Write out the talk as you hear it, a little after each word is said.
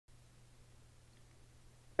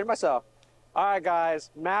myself. All right, guys,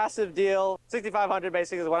 massive deal. 6,500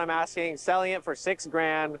 basically is what I'm asking. Selling it for 6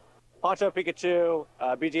 grand. Poncho Pikachu,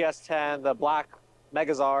 BGS 10, the black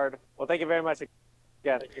Megazard. Well, thank you very much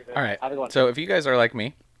again. Thank you, All right. have a good one. So if you guys are like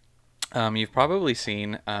me, you've probably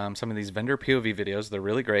seen some of these vendor POV videos. They're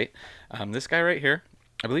really great. This guy right here,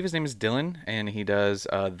 I believe his name is Dylan, and he does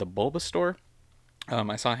the Bulba Store.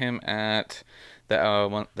 I saw him at the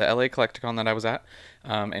LA Collecticon that I was at,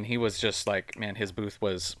 and he was just like, man, his booth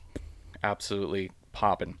was absolutely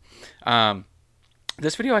popping. Um,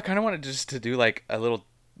 this video I kind of wanted just to do like a little,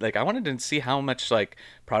 like I wanted to see how much like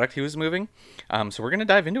product he was moving. So we're gonna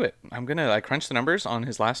dive into it. I'm gonna like crunch the numbers on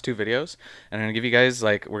his last two videos, and I'm gonna give you guys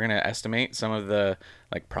like, we're gonna estimate some of the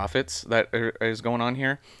like profits that is going on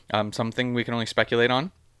here. Something we can only speculate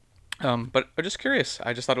on. But I'm just curious.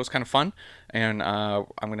 I just thought it was kind of fun, and I'm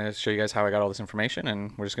gonna show you guys how I got all this information,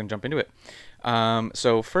 and we're just gonna jump into it.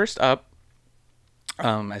 So first up,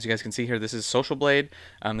 as you guys can see here, this is Social Blade.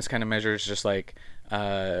 This kind of measures just like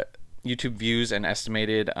YouTube views and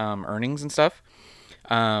estimated earnings and stuff.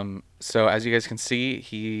 So as you guys can see,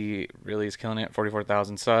 he really is killing it.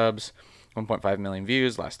 44,000 subs, 1.5 million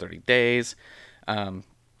views last 30 days,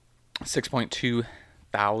 6.2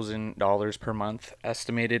 thousand dollars per month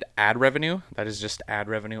estimated ad revenue. That is just ad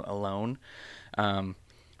revenue alone.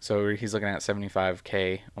 So he's looking at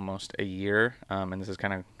 75K almost a year, and this is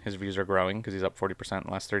kind of, his views are growing because he's up 40% in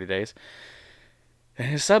the last 30 days, and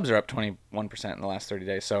his subs are up 21% in the last 30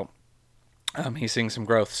 days. So he's seeing some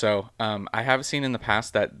growth. So I have seen in the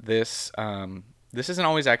past that this isn't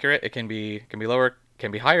always accurate. It can be lower,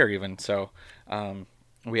 can be higher even. So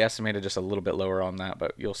we estimated just a little bit lower on that,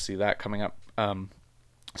 but you'll see that coming up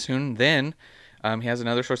soon. Then he has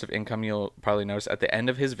another source of income. You'll probably notice at the end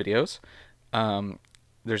of his videos,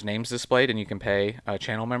 there's names displayed, and you can pay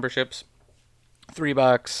channel memberships,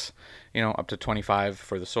 $3, up to 25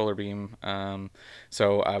 for the solar beam.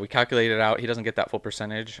 So we calculated out. He doesn't get that full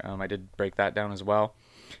percentage. I did break that down as well.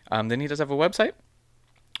 Then he does have a website.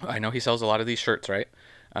 I know he sells a lot of these shirts, right?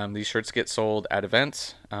 These shirts get sold at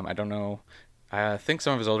events. I don't know. I think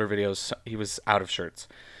some of his older videos, he was out of shirts.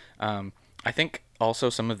 I think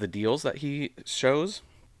also some of the deals that he shows,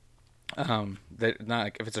 that not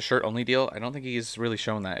like if it's a shirt only deal, I don't think he's really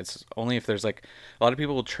shown that. It's only if there's like, a lot of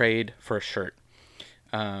people will trade for a shirt,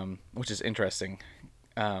 which is interesting.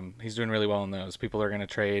 He's doing really well in those. People are going to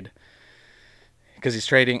trade because he's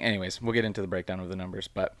trading. Anyways, we'll get into the breakdown of the numbers,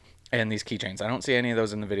 and these keychains. I don't see any of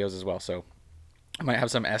those in the videos as well, so I might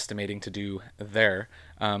have some estimating to do there.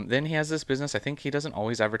 Then he has this business. I think he doesn't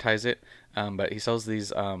always advertise it, but he sells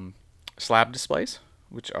these slab displays,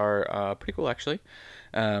 which are pretty cool actually.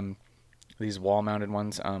 These wall-mounted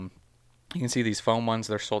ones. You can see these foam ones.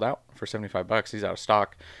 They're sold out for 75 bucks. He's out of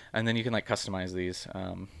stock, and then you can like customize these.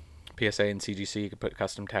 PSA and CGC. You can put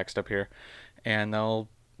custom text up here, and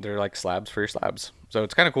they're like slabs for your slabs. So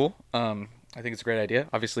it's kind of cool. I think it's a great idea.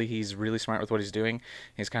 Obviously, he's really smart with what he's doing.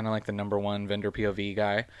 He's kind of like the #1 vendor POV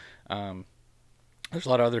guy. There's a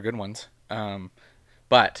lot of other good ones,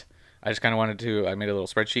 but I just kind of wanted to. I made a little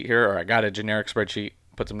spreadsheet here, or I got a generic spreadsheet.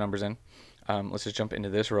 Put some numbers in. Let's just jump into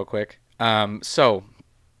this real quick. So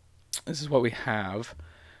this is what we have.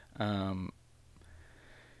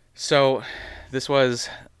 So this was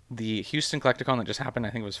the Houston Collecticon that just happened. I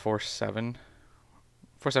think it was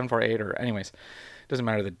 4748, or anyways, doesn't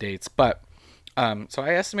matter the dates. But so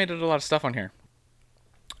I estimated a lot of stuff on here,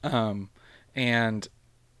 and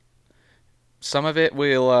some of it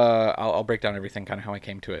will I'll break down everything, kind of how I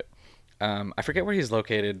came to it. I forget where he's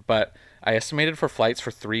located, but I estimated for flights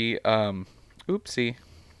for 3. Oopsie.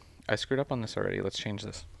 I screwed up on this already. Let's change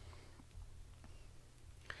this.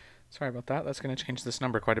 Sorry about that. That's going to change this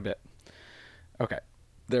number quite a bit. Okay.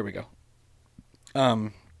 There we go.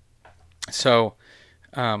 So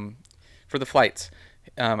for the flights,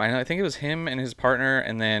 I think it was him and his partner,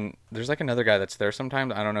 and then there's like another guy that's there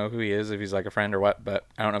sometimes. I don't know who he is, if he's like a friend or what, but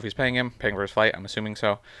I don't know if he's paying for his flight. I'm assuming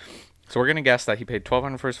so. So we're going to guess that he paid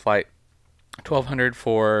 $1,200 for his flight, $1,200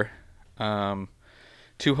 for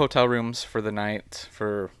 2 hotel rooms for the night,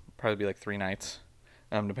 for probably be like 3 nights,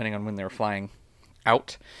 depending on when they were flying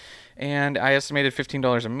out. And I estimated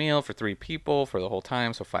 $15 a meal for 3 people for the whole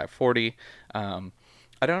time, so $540. I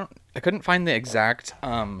couldn't find the exact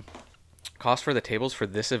cost for the tables for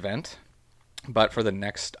this event, but for the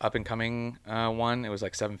next up and coming one, it was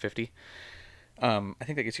like $750. I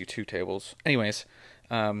think that gets you 2 tables. Anyways,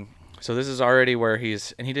 so this is already where he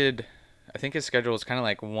did. I think his schedule is kind of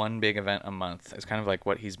like 1 big event a month. It's kind of like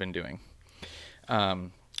what he's been doing.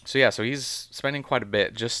 So he's spending quite a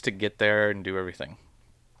bit just to get there and do everything.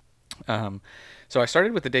 So I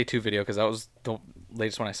started with the day 2 video because that was the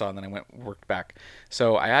latest one I saw, and then I worked back.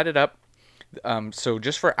 So I added up. So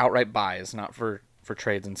just for outright buys, not for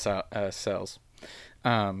trades and sales.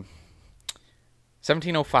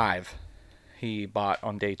 1705 he bought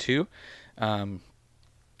on day 2.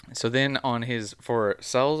 So then on his for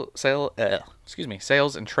sales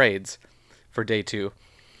and trades for day 2,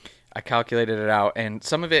 I calculated it out, and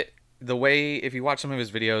some of it, the way, if you watch some of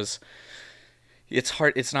his videos, it's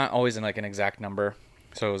hard. It's not always in like an exact number.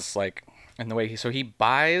 So it's like, and the way he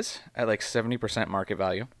buys at like 70% market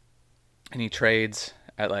value, and he trades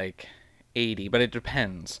at like 80, but it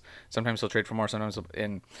depends. Sometimes he'll trade for more. Sometimes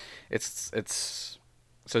it's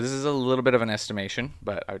so this is a little bit of an estimation,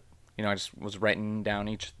 but I just was writing down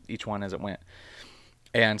each one as it went.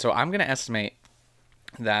 And so I'm going to estimate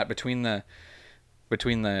that between the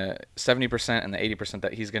 70% and the 80%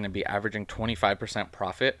 that he's going to be averaging 25%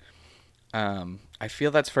 profit. I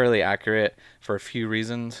feel that's fairly accurate for a few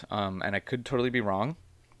reasons, and I could totally be wrong.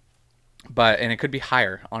 And it could be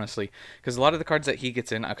higher, honestly, because a lot of the cards that he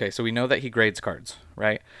gets in, okay, so we know that he grades cards,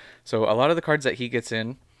 right? So a lot of the cards that he gets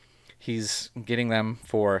in, he's getting them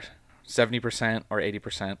for 70% or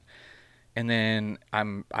 80%. And then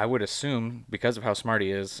I would assume, because of how smart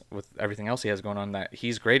he is with everything else he has going on, that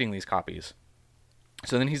he's grading these copies.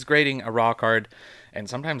 So then he's grading a raw card, and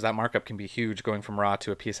sometimes that markup can be huge, going from raw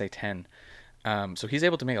to a PSA 10. So he's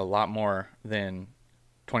able to make a lot more than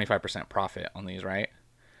 25% profit on these, right?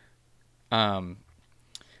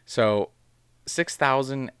 So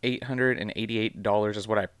 $6,888 is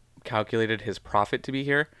what I calculated his profit to be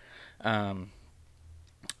here.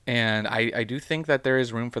 And I do think that there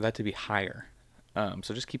is room for that to be higher.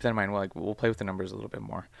 So just keep that in mind. We'll play with the numbers a little bit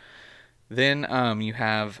more. Then you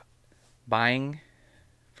have buying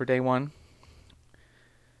for day 1.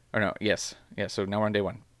 Or no, yes. Yeah, so now we're on day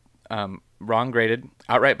 1. Wrong graded.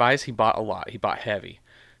 Outright buys, he bought a lot. He bought heavy.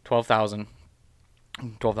 $12,000.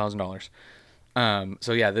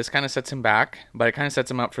 So yeah, this kind of sets him back, but it kind of sets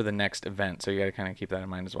him up for the next event. So you got to kind of keep that in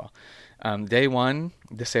mind as well. Day 1,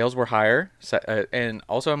 the sales were higher, and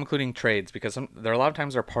also I'm including trades because there are a lot of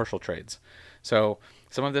times they're partial trades. So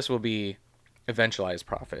some of this will be eventualized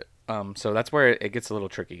profit. So that's where it gets a little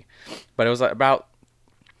tricky. But it was about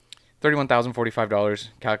 $31,045.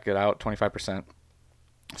 Calculate out 25%,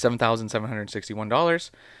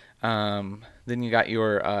 $7,761. Then you got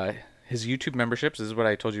your his YouTube memberships. This is what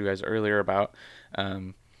I told you guys earlier about.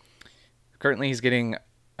 Currently, he's getting,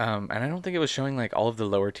 and I don't think it was showing like all of the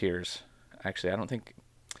lower tiers. Actually, I don't think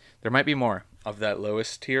there might be more of that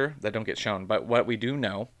lowest tier that don't get shown. But what we do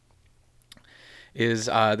know is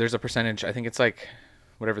there's a percentage. I think it's like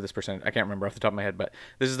whatever this percentage. I can't remember off the top of my head, but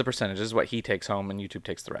this is the percentage. This is what he takes home, and YouTube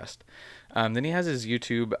takes the rest. Then he has his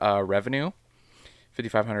YouTube revenue,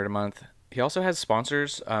 $5,500 a month. He also has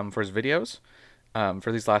sponsors for his videos.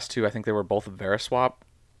 For these last 2, I think they were both Veriswap,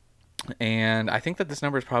 and I think that this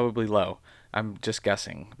number is probably low. I'm just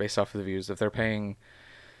guessing based off of the views. If they're paying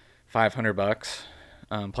 $500,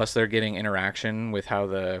 plus they're getting interaction with how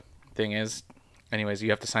the thing is. Anyways,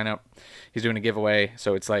 you have to sign up. He's doing a giveaway,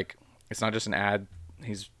 so it's like it's not just an ad.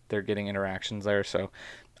 They're getting interactions there. So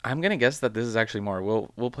I'm gonna guess that this is actually more.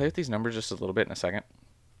 We'll play with these numbers just a little bit in a second.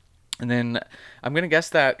 And then I'm going to guess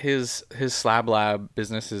that his Slab Lab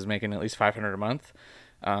business is making at least $500 a month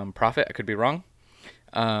profit. I could be wrong.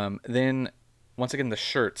 Then, once again, the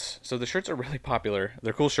shirts. So the shirts are really popular.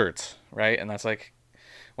 They're cool shirts, right? And that's like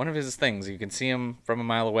one of his things. You can see them from a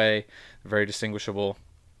mile away. Very distinguishable.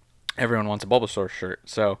 Everyone wants a Bulbastore shirt.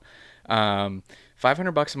 So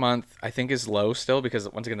 $500 a month, I think, is low still because,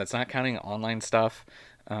 once again, that's not counting online stuff.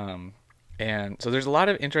 And so there's a lot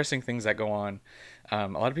of interesting things that go on. A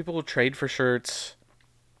lot of people will trade for shirts,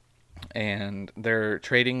 and they're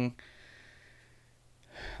trading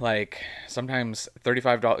like sometimes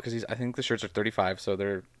 $35 because I think the shirts are $35, so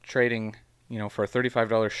they're trading, for a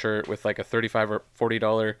 $35 shirt with like a $35 or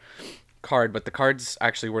 $40 card, but the card's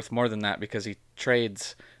actually worth more than that because he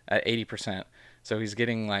trades at 80%. So he's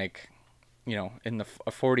getting like, in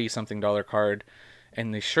a 40 something dollar card,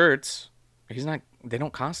 and the shirts, they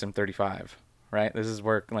don't cost him 35, right? This is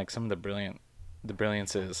where like some of the brilliance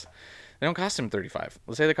is. They don't cost him 35.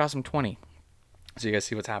 Let's say they cost him 20. So you guys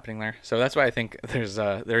see what's happening there. So that's why I think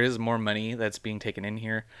there is more money that's being taken in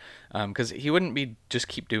here, because he wouldn't be just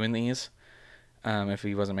keep doing these if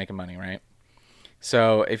he wasn't making money, right?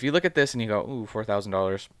 So if you look at this and you go, ooh,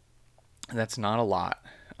 $4,000, that's not a lot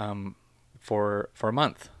for a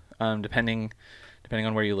month, depending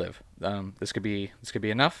on where you live. This could be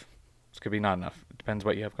enough. This could be not enough. It depends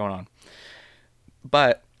what you have going on.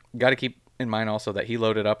 But you got to keep in mind also that he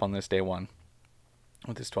loaded up on this day 1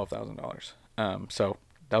 with his $12,000. So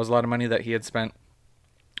that was a lot of money that he had spent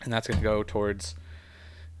and that's going to go towards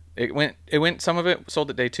it went some of it sold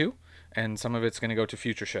at day 2, and some of it's going to go to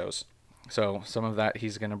future shows. So some of that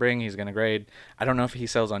he's going to grade. I don't know if he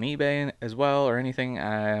sells on eBay as well or anything.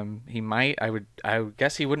 He might. I would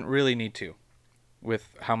guess he wouldn't really need to, with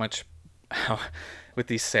how with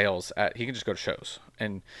these sales. He can just go to shows,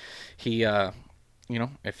 and he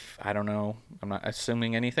if I don't know, I'm not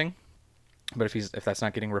assuming anything, but if that's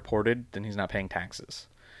not getting reported, then he's not paying taxes.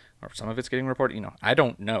 Or some of it's getting reported, I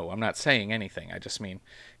don't know. I'm not saying anything. I just mean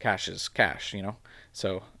cash is cash,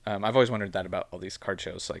 So I've always wondered that about all these card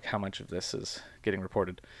shows, like how much of this is getting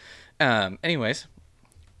reported. Anyways,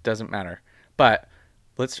 doesn't matter. But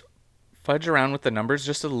let's fudge around with the numbers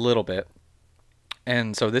just a little bit.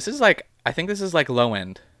 And so this is I think this is low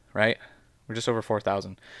end, right? We're just over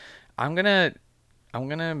 4,000. We're gonna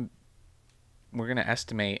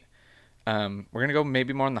estimate. We're gonna go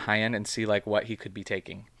maybe more on the high end and see what he could be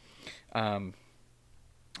taking.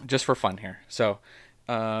 Just for fun here. So,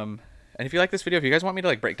 and if you like this video, if you guys want me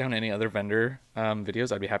to break down any other vendor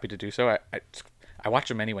videos, I'd be happy to do so. I watch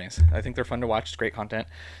them anyways. I think they're fun to watch. It's great content.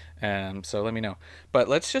 So let me know. But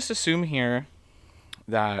let's just assume here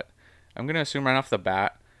that I'm gonna assume right off the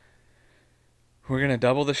bat we're gonna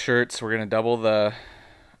double the shirts. We're gonna double the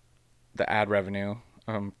ad revenue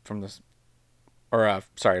from this, or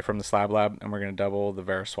from the Slab Lab, and we're gonna double the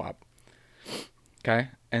Veriswap. Okay,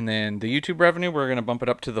 and then the YouTube revenue, we're going to bump it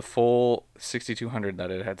up to the full 6,200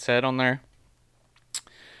 that it had said on there.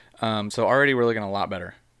 So already we're looking a lot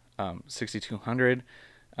better. 6,200.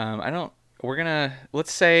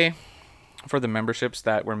 Let's say for the memberships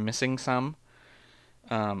that we're missing some.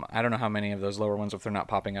 I don't know how many of those lower ones, if they're not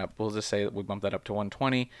popping up. We'll just say that we bump that up to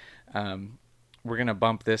 120. We're going to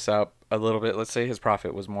bump this up a little bit. Let's say his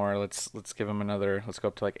profit was more. Let's give him another. Let's go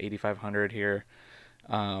up to 8,500 here.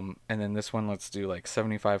 And then this one, let's do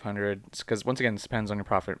 7,500, because once again, this depends on your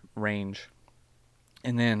profit range.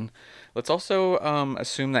 And then let's also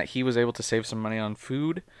assume that he was able to save some money on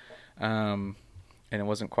food, and it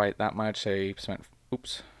wasn't quite that much. Say he spent,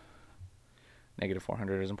 negative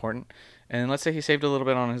 400 is important. And let's say he saved a little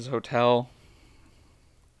bit on his hotel,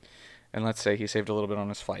 and let's say he saved a little bit on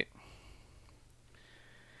his flight.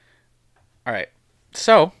 All right,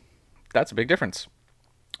 so that's a big difference.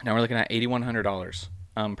 Now we're looking at $8,100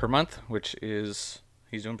 per month, which is,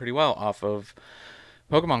 he's doing pretty well off of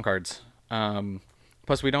Pokemon cards.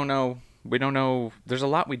 Plus we don't know, there's a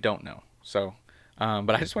lot we don't know. So, but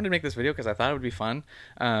I just wanted to make this video because I thought it would be fun.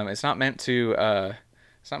 It's not meant to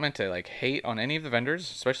hate on any of the vendors,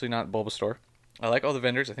 especially not Bulbastore. I like all the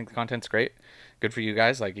vendors. I think the content's great. Good for you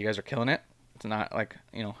guys. You guys are killing it. It's not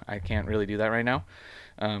I can't really do that right now.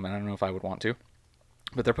 And I don't know if I would want to.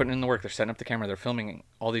 But they're putting in the work. They're setting up the camera. They're filming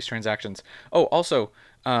all these transactions. Oh, also,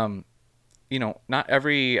 not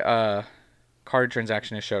every card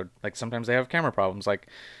transaction is showed. Sometimes they have camera problems.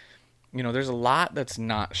 There's a lot that's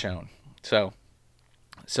not shown. So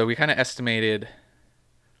we kind of estimated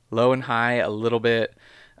low and high a little bit.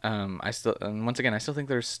 And once again, I still think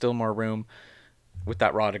there's still more room with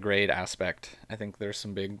that raw to grade aspect. I think there's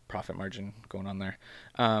some big profit margin going on there.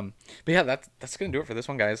 But yeah, that's gonna do it for this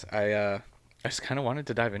one, guys. I just kind of wanted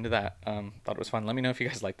to dive into that. Thought it was fun. Let me know if you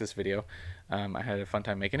guys like this video. I had a fun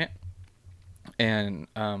time making it. And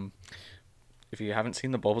if you haven't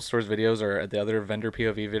seen the Bulbastore's videos or the other vendor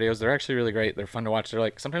POV videos, they're actually really great. They're fun to watch.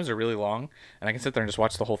 They're sometimes they're really long, and I can sit there and just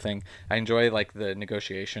watch the whole thing. I enjoy the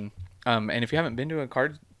negotiation. And if you haven't been to a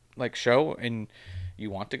card show and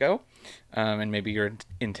you want to go, and maybe you're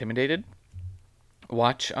intimidated,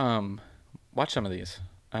 watch some of these.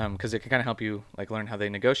 Because it can kind of help you learn how they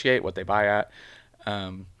negotiate, what they buy at.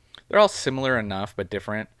 They're all similar enough, but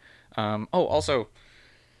different. Also,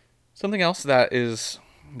 something else that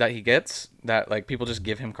he gets, that people just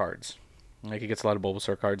give him cards. He gets a lot of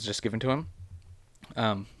Bulbasaur cards just given to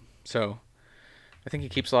him. So I think he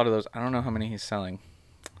keeps a lot of those. I don't know how many he's selling.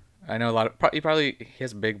 I know a lot of he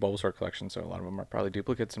has a big Bulbasaur collection, so a lot of them are probably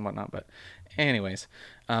duplicates and whatnot. But anyways,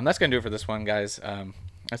 that's gonna do it for this one, guys.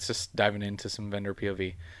 That's just diving into some vendor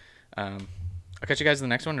POV. I'll catch you guys in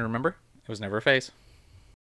the next one, and remember, it was never a phase.